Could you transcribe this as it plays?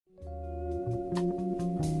Welcome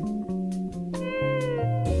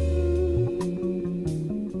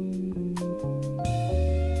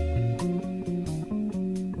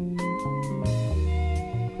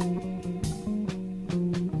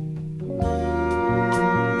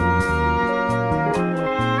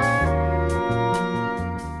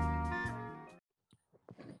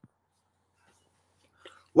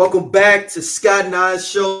back to Scott and I's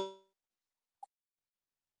show.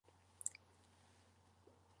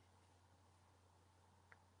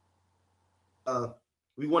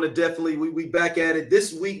 We want to definitely, we back at it.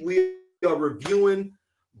 This week we are reviewing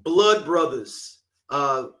Blood Brothers.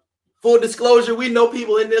 Full disclosure, we know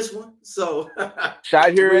people in this one. So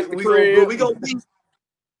shot here at the crib.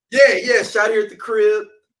 Shot here at the crib.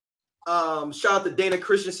 Shout out to Dana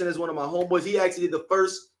Christensen as one of my homeboys. He actually did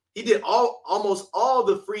he did almost all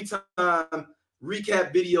the free time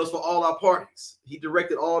recap videos for all our parties. He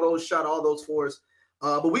directed all those, shot all those for us.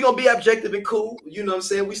 But we're going to be objective and cool. You know what I'm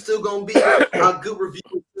saying? We still going to be our good review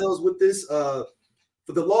ourselves with this. For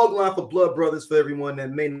the log line for Blood Brothers, for everyone that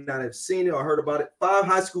may not have seen it or heard about it, 5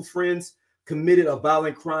 high school friends committed a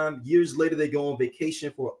violent crime. Years later, they go on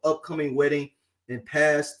vacation for an upcoming wedding and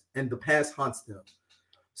the past haunts them.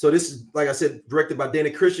 So this is, like I said, directed by Dana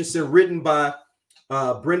Christensen, written by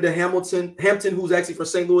Brenda Hampton, who's actually from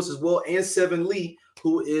St. Louis as well, and Seven Lee,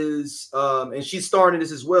 who is, and she's starring in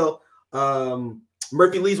this as well,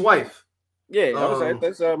 Murphy Lee's wife. Yeah, I was saying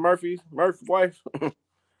that's Murphy's wife.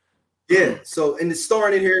 Yeah, so and it's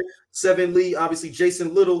starring in here, Seven Lee, obviously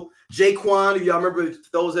Jason Little, Jaquan, if y'all remember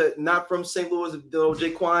those that not from St. Louis,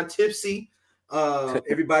 Jaquan, Tipsy,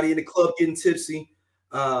 everybody in the club getting tipsy.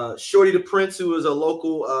 Shorty the Prince, who is a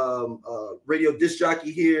local radio disc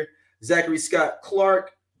jockey here, Zachary Scott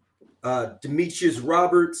Clark, Demetrius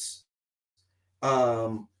Roberts,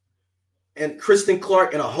 and Kristen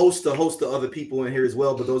Clark, and a host of other people in here as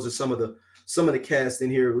well. But those are some of the cast in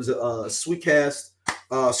here. It was a sweet cast,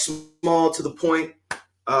 small to the point.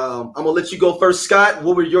 I'm gonna let you go first, Scott.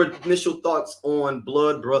 What were your initial thoughts on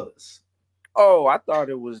Blood Brothers? Oh, I thought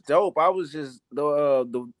it was dope. I was just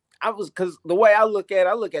because the way I look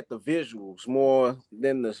at the visuals more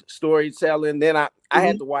than the storytelling. Then I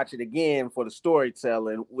had to watch it again for the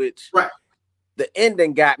storytelling, which the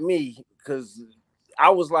ending got me because I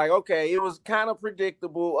was like, okay, it was kind of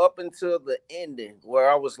predictable up until the ending where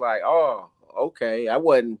I was like, oh, okay, I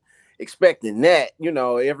wasn't expecting that. You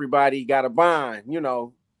know, everybody got a bond. You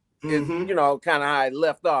know, kind of how it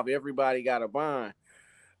left off. Everybody got a bond.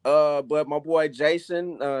 But my boy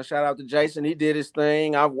Jason, shout out to Jason. He did his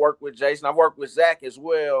thing. I've worked with Jason. I've worked with Zach as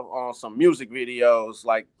well on some music videos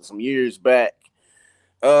like some years back.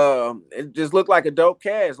 It just looked like a dope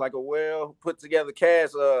cast, like a well put together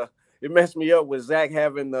cast. It messed me up with Zach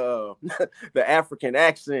having the African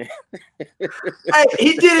accent. Hey,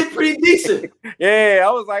 he did it pretty decent. Yeah, I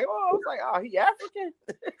was like, oh, he African.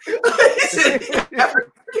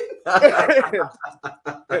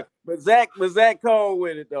 But Zach cold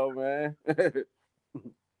with it though, man.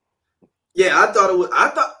 Yeah, I thought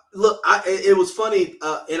it was funny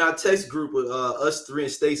in our text group with us three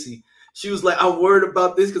and Stacy. She was like, I'm worried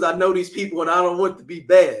about this because I know these people and I don't want it to be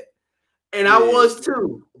bad. And I was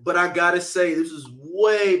too, but I gotta say this is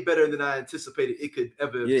way better than I anticipated it could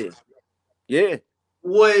ever. Yeah,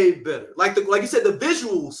 way better. Like you said, the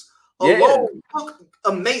visuals alone look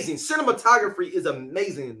amazing. Cinematography is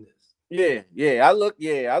amazing in this. Yeah. I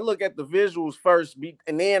look at the visuals first,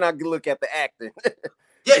 and then I can look at the acting.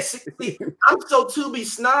 Yes, I'm so Tubi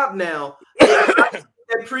snob now.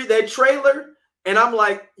 That trailer, and I'm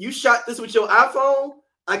like, you shot this with your iPhone?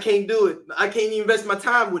 I can't do it. I can't even invest my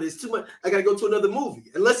time with it. It's too much. I gotta go to another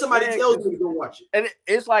movie unless somebody tells me to go watch it. And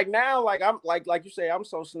it's like now, like I'm like you say, I'm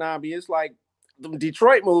so snobby. It's like the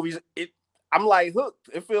Detroit movies. I'm like hooked.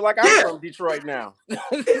 It feels like I'm from Detroit now.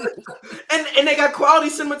 and they got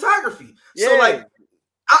quality cinematography. So like,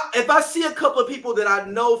 if I see a couple of people that I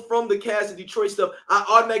know from the cast of Detroit stuff, I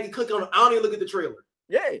automatically click on it. I don't even look at the trailer.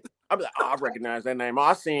 Yeah. I'm like, I recognize that name.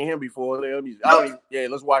 I've seen him before.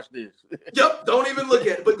 Let's watch this. Yep, don't even look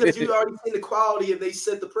at it because you already seen the quality and they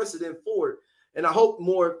set the precedent for it. And I hope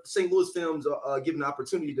more St. Louis films are given the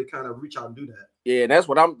opportunity to kind of reach out and do that. Yeah, that's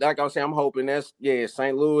what I'm hoping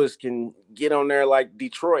St. Louis can get on there like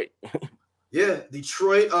Detroit. Yeah,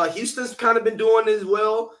 Detroit. Houston's kind of been doing it as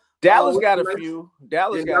well. Dallas got a few.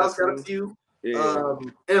 Dallas got a few. Yeah.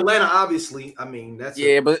 Atlanta, obviously. I mean, that's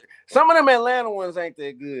but some of them Atlanta ones ain't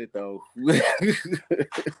that good though. Hey,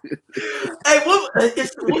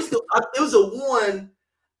 it was a one, and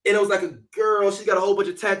it was like a girl. She's got a whole bunch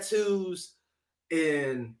of tattoos,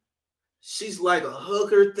 and she's like a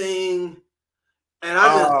hooker thing. And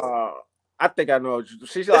I I think I know.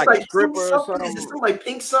 She's It's like a like stripper Pink or something. Is something. it something like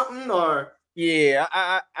Pink something or? Yeah,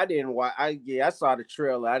 I didn't watch. I saw the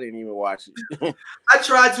trailer. I didn't even watch it. I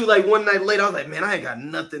tried to like one night later. I was like, man, I ain't got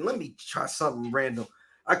nothing. Let me try something random.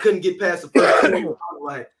 I couldn't get past the first 20. I was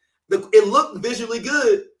like, it looked visually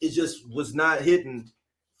good. It just was not hitting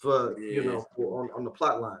for on the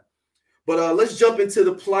plot line. But let's jump into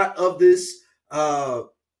the plot of this Blood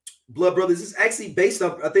Brothers. This is actually based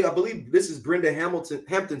on, I believe this is Brenda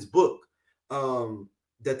Hampton's book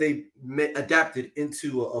that they adapted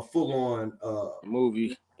into a full-on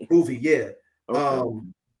movie. Yeah.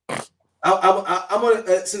 Okay. I'm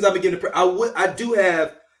gonna since I begin to I want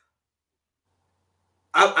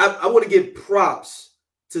to give props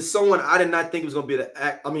to someone I did not think was gonna be able to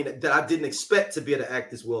act. I mean, that I didn't expect to be able to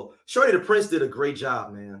act as well. Shorty the Prince did a great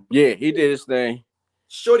job, man. Yeah, he did his thing.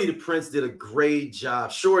 Shorty the Prince did a great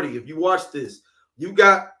job. Shorty, if you watch this, you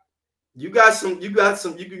got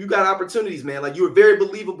opportunities, man. Like, you were very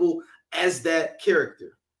believable as that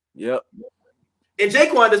character. Yep. And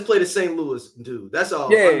Jaquan just played a St. Louis dude. That's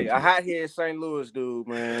all. Yeah, a hot-headed St. Louis dude,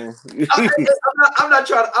 man. I'm not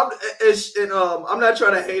trying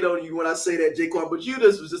to hate on you when I say that, Jaquan, but you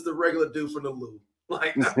just was just a regular dude from the Lou.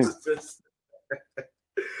 Like, just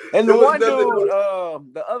and the one dude,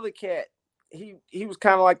 the other cat, he was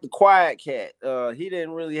kind of like the quiet cat. He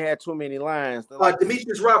didn't really have too many lines. Like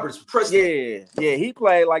Demetrius Roberts, Preston. Yeah, he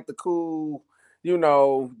played like the cool,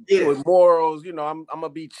 with morals. I'm gonna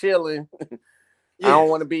be chilling. I don't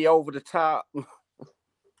want to be over the top.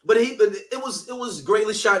 But it was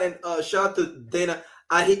greatly shot, and shout out to Dana.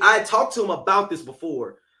 I talked to him about this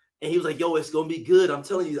before, and he was like, "Yo, it's gonna be good. I'm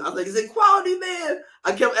telling you." I was like, "Is it quality, man?"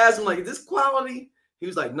 I kept asking him, like, "Is this quality?" He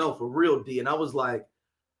was like, "No, for real, D." And I was like,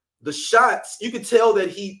 the shots, you could tell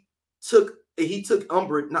that he took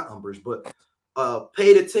umbrage, but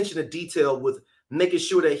paid attention to detail with making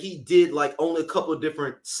sure that he did like only a couple of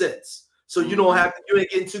different sets. So you ain't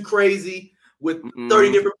getting too crazy with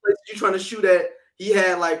 30 different places you're trying to shoot at. He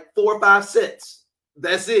had like 4 or 5 sets.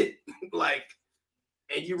 That's it. Like,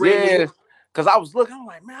 and you ran. Because I was looking, I'm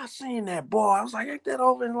like, man, I seen that boy. I was like, ain't that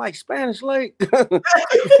over in like Spanish Lake? I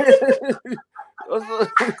was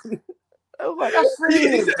like, I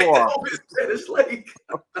seen this boy. Spanish Lake.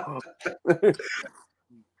 And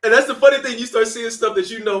that's the funny thing. You start seeing stuff that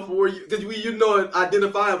you know for you, because you know it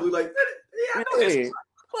identifiably. Like, yeah, I know this.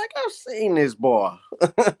 Like, I've seen this boy.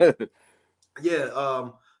 Yeah.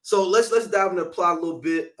 So let's dive into the plot a little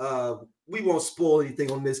bit. We won't spoil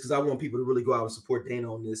anything on this because I want people to really go out and support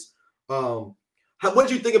Dana on this. What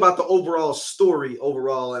did you think about the overall story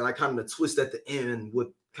and I kind of the twist at the end with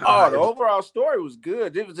the overall story was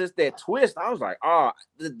good. It was just that twist. I was like,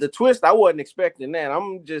 the twist, I wasn't expecting that.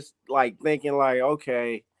 I'm just like thinking like,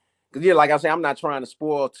 okay. Because like I say, I'm not trying to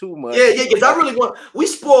spoil too much. Yeah, because I really want. We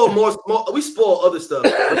spoil more. We spoil other stuff.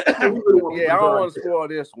 I don't want to spoil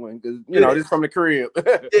this one because this is from the crib.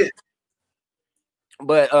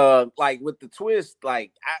 But like with the twist,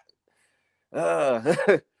 like I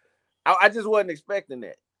just wasn't expecting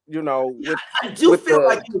that. I do feel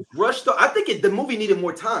like it was rushed. I think the movie needed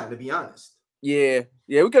more time, to be honest. Yeah,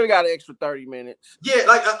 we could have got an extra 30 minutes. Yeah,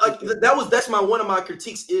 that's one of my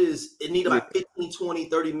critiques is it needed like 15, 20,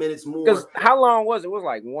 30 minutes more. Because how long was it? It was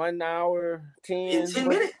like 1 hour, 10? In 10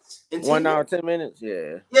 minutes. 1 hour, 10 minutes,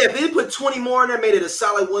 yeah. Yeah, if they put 20 more in there, made it a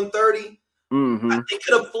solid 130. They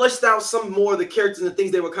could have fleshed out some more of the characters and the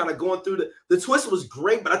things they were kind of going through. The twist was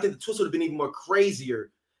great, but I think the twist would have been even more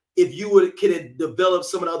crazier if you could have developed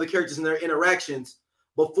some of the other characters and their interactions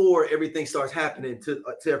before everything starts happening to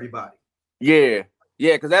everybody. Yeah,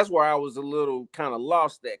 because that's where I was a little kind of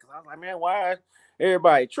lost at. Because I was like, man, why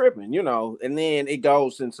everybody tripping, And then it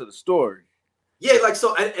goes into the story. Yeah, like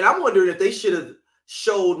so, and I'm wondering if they should have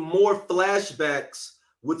showed more flashbacks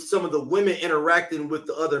with some of the women interacting with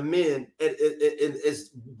the other men as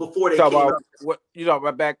before they came out. What you know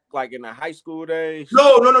about back like in the high school days?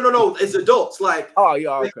 No. As adults, like okay.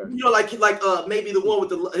 Like maybe the one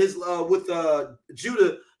with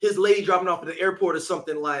Judah, his lady dropping off at the airport or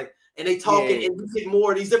something like. And they talking, and you get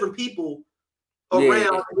more of these different people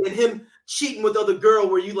around, and him cheating with other girl.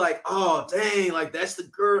 Where you like, oh dang, like that's the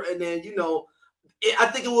girl. And then I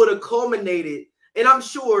think it would have culminated. And I'm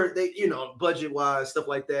sure they, budget wise stuff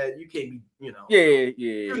like that, you can't be,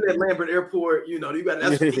 you're in that Lambert Airport. You got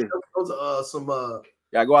those are some.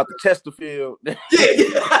 Gotta go out to Chesterfield. Yeah.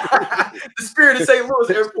 The Spirit of St. Louis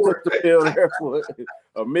Airport. Chesterfield Airport.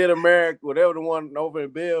 Or Mid-America, whatever the one over in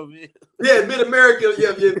Belleville. Yeah, Mid-America,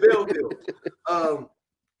 Belleville.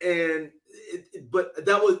 But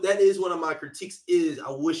that is one of my critiques is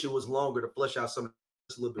I wish it was longer to flesh out some of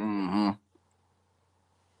this a little bit. Mm-hmm.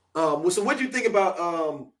 So what do you think about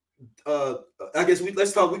I guess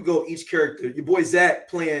let's talk. We go each character. Your boy Zach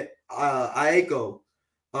playing Aiko,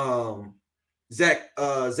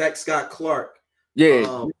 Zach Scott Clark.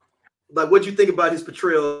 Yeah. Like, what'd you think about his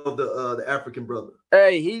portrayal of the African brother?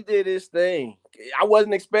 Hey, he did his thing. I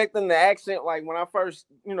wasn't expecting the accent like when I first,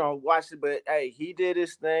 watched it, but hey, he did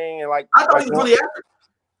his thing, and like I thought he was really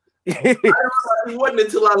African. He wasn't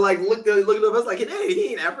until I like looked at him. I was like, hey,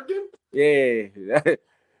 he ain't African. Yeah.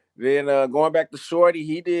 Then going back to Shorty,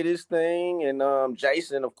 he did his thing, and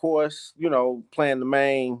Jason, of course, playing the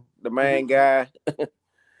main guy.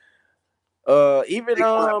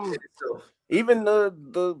 Even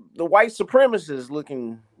the white supremacists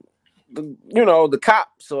looking, the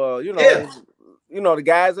cops, the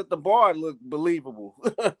guys at the bar look believable.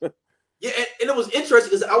 Yeah, and it was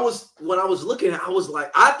interesting because when I was looking, I was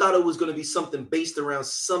like, I thought it was going to be something based around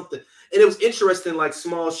something, and it was interesting, like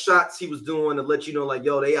small shots he was doing to let you know, like,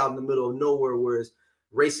 yo, they out in the middle of nowhere, whereas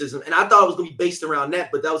racism, and I thought it was going to be based around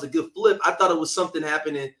that, but that was a good flip. I thought it was something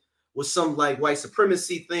happening with some like white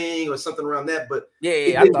supremacy thing or something around that, but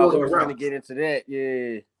yeah, I thought we were going to get into that.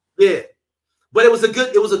 Yeah, but it was a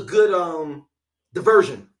good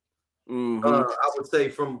diversion. Mm-hmm. I would say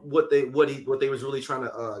from what they was really trying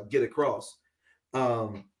to get across.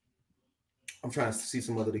 I'm trying to see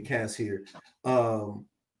some other the cast here.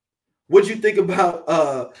 What'd you think about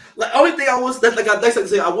like only thing I was like I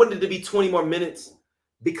say I wanted it to be 20 more minutes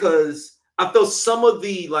because I felt some of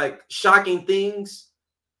the like shocking things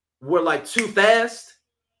were like too fast.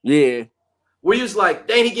 Yeah. Where you was like,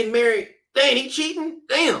 dang, he getting married, dang, he cheating,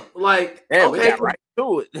 damn, like okay, we got right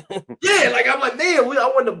to it. Yeah, like I'm like, man, I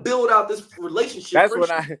want to build out this relationship. That's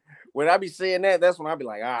when I be saying that. That's when I be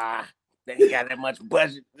like, they ain't got that much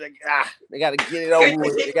budget. Like, they got to get it over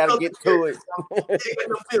with. They got to get to it.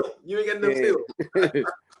 You ain't got no film.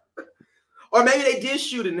 Or maybe they did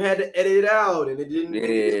shoot it and had to edit it out, and it didn't.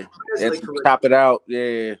 Yeah, chop it out.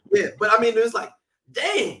 Yeah. But I mean, it was like,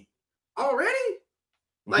 dang, already.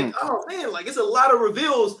 Like, oh man, like it's a lot of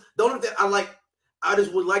reveals. The only thing I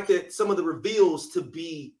just would like that some of the reveals to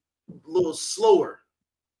be a little slower.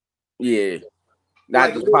 Yeah.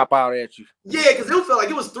 Not just pop out at you. Yeah, because it felt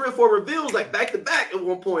like it was 3 or 4 reveals like back to back at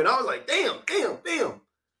one point. I was like, damn.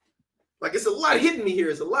 Like it's a lot hitting me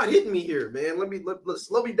here. Man. Let's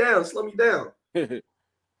slow me down.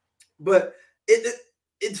 But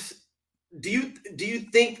it's do you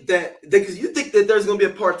think that because you think that there's gonna be a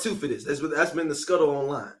part 2 for this? That's been the scuttle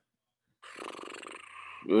online.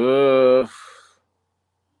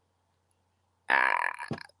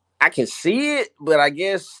 I can see it, but I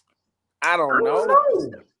guess I don't know.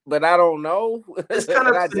 But I don't know. It's kind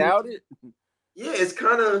of I doubt it. Yeah, it's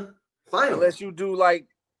kind of final. Unless you do like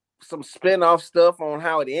some spin-off stuff on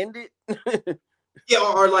how it ended. Yeah,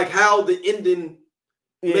 or like how the ending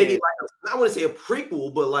maybe like I wouldn't say a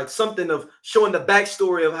prequel, but like something of showing the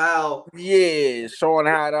backstory of how showing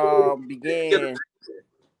how it all began.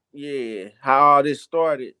 Yeah, how all this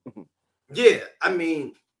started. Yeah, I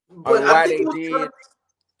mean, but why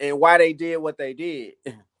they did what they did.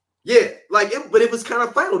 Yeah, but it was kind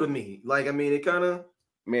of final to me. Like, I mean, it kind of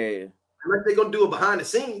unless they're gonna do it behind the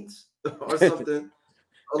scenes or something.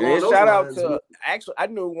 Shout out to actually, I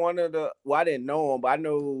knew one of the. Well, I didn't know him, but I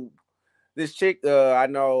know this chick. I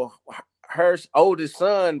know her oldest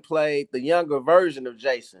son played the younger version of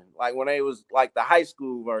Jason, like when they was like the high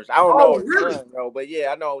school version. I don't know her son though, but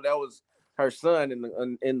yeah, I know that was her son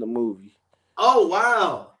in the movie. Oh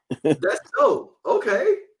wow, that's dope.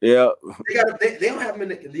 Okay. Yeah. They don't have him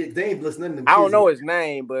in they ain't listening to them. I don't know his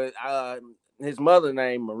name, but his mother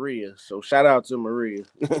named Maria. So shout out to Maria.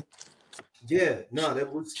 Yeah, no,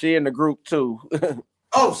 that was she in the group too.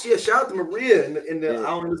 Oh, shit! Shout out to Maria in the I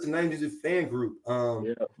don't know what's the name of the fan group.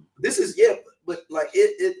 This is but like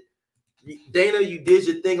it. Dana, you did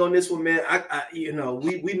your thing on this one, man. I we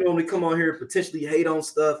normally come on here and potentially hate on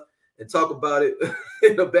stuff and talk about it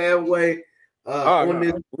in a bad way.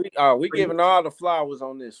 We giving all the flowers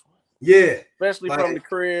on this one. Yeah, especially from the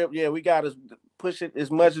crib. Yeah, we got to push it as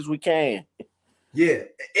much as we can. Yeah,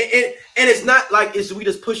 and it's not like we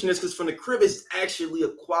just pushing this because from the crib it's actually a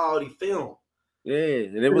quality film. Yeah,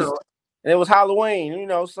 and it was Halloween.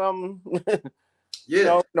 Something.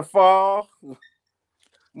 Yeah, in the fall.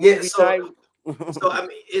 Yeah, so I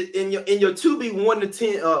mean, in your Tubi 1 to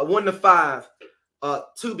 10, 1 to 5,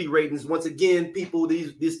 Tubi ratings. Once again, people,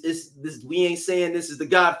 this we ain't saying this is The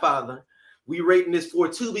Godfather. We rating this for a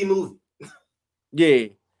Tubi movie. Yeah.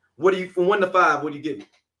 What do you from 1 to 5? What do you give it?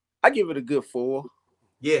 I give it a good 4.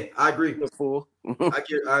 Yeah, I agree. Good 4.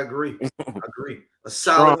 I agree. A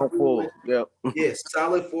solid 4. Yep. Yeah,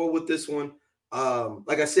 solid 4 with this one.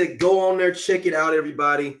 Like I said, go on there, check it out,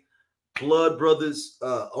 everybody. Blood Brothers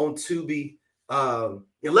on Tubi.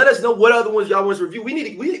 And let us know what other ones y'all want to review.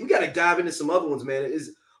 We gotta dive into some other ones, man.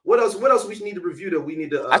 What else we need to review that we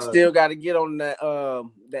need to I still gotta get on that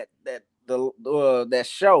that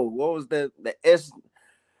show. What was the S?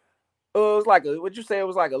 It was like what you say? It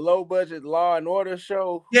was like a low budget Law and Order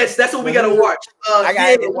show. Yes, that's what we gotta watch. I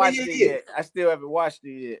haven't watched it yet. I still haven't watched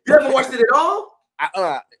it yet. You haven't watched it at all?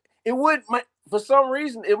 It would for some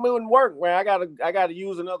reason it wouldn't work, man. I gotta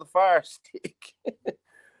use another Fire Stick.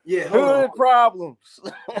 Yeah, hood problems.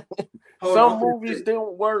 Some movies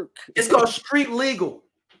don't work. It's called Street Legal.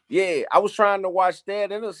 Yeah, I was trying to watch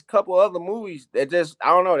that, and there's a couple other movies that just I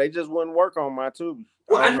don't know, they just wouldn't work on my Tubi.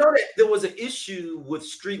 Well, I know that there was an issue with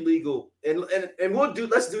Street Legal, and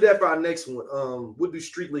let's do that for our next one. We'll do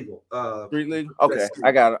Street Legal. Street Legal. Okay,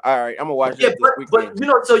 I got it. All right, I'm gonna watch it. But they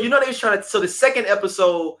was trying to. So the second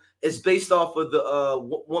episode is based off of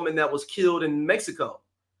the woman that was killed in Mexico,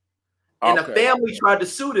 and the family tried to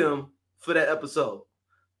sue them for that episode.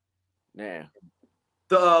 Yeah.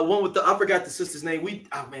 The one with I forgot the sister's name. We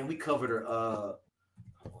covered her.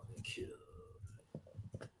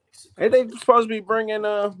 Ain't they supposed to be bringing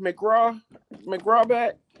McGraw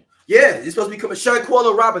back? Yeah, it's supposed to be coming.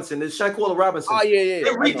 Shanquella Robinson. It's Shanquella Robinson. Oh yeah.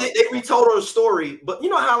 They retold her story, but you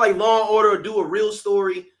know how like Law and Order do a real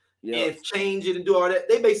story and change it and do all that.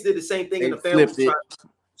 They basically did the same thing, and the family was trying to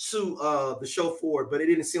sue the show for it, but it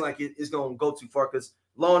didn't seem like it's gonna go too far because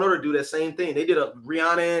Law and Order do that same thing. They did a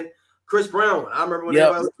Rihanna and Chris Brown one. I remember when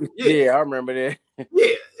I remember that.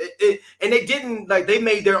 Yeah, and they didn't like they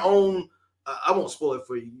made their own. I won't spoil it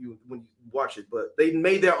for you when you watch it, but they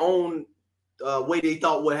made their own way they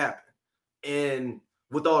thought would happen, and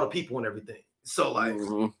with all the people and everything. So like,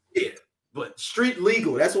 but Street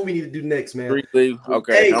Legal. That's what we need to do next, man. Street Legal.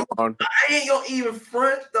 Okay, come on. I ain't gonna even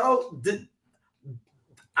front though.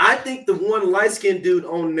 I think the one light skinned dude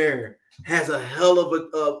on there has a hell of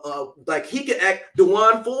a like he can act.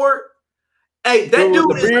 DeJuan Ford. Hey, that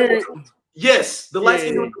dude is yes, the light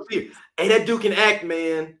skinned dude with the beard. Hey, that dude can act,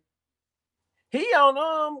 man. He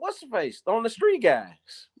on what's the face on the Street Guys.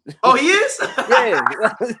 Oh, he is? Yeah.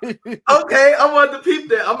 Okay, I wanted to peep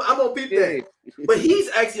that. I'm gonna peep that. But he's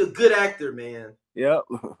actually a good actor, man. Yep.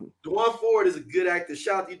 DeJuan Ford is a good actor.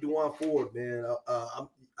 Shout out to you, DeJuan Ford, man.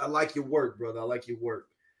 I like your work, brother. I like your work.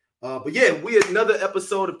 But yeah, we had another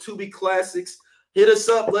episode of Tubi Classics. Hit us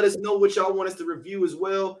up. Let us know what y'all want us to review as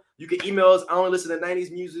well. You can email us. I only listen to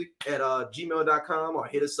 90s music at gmail.com or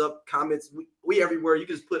hit us up. Comments. We everywhere. You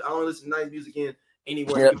can just put I only listen to 90s music in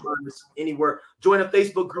anywhere. You can find us anywhere. Join a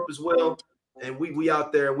Facebook group as well. And we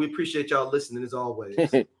out there. We appreciate y'all listening as always.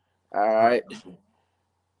 All right.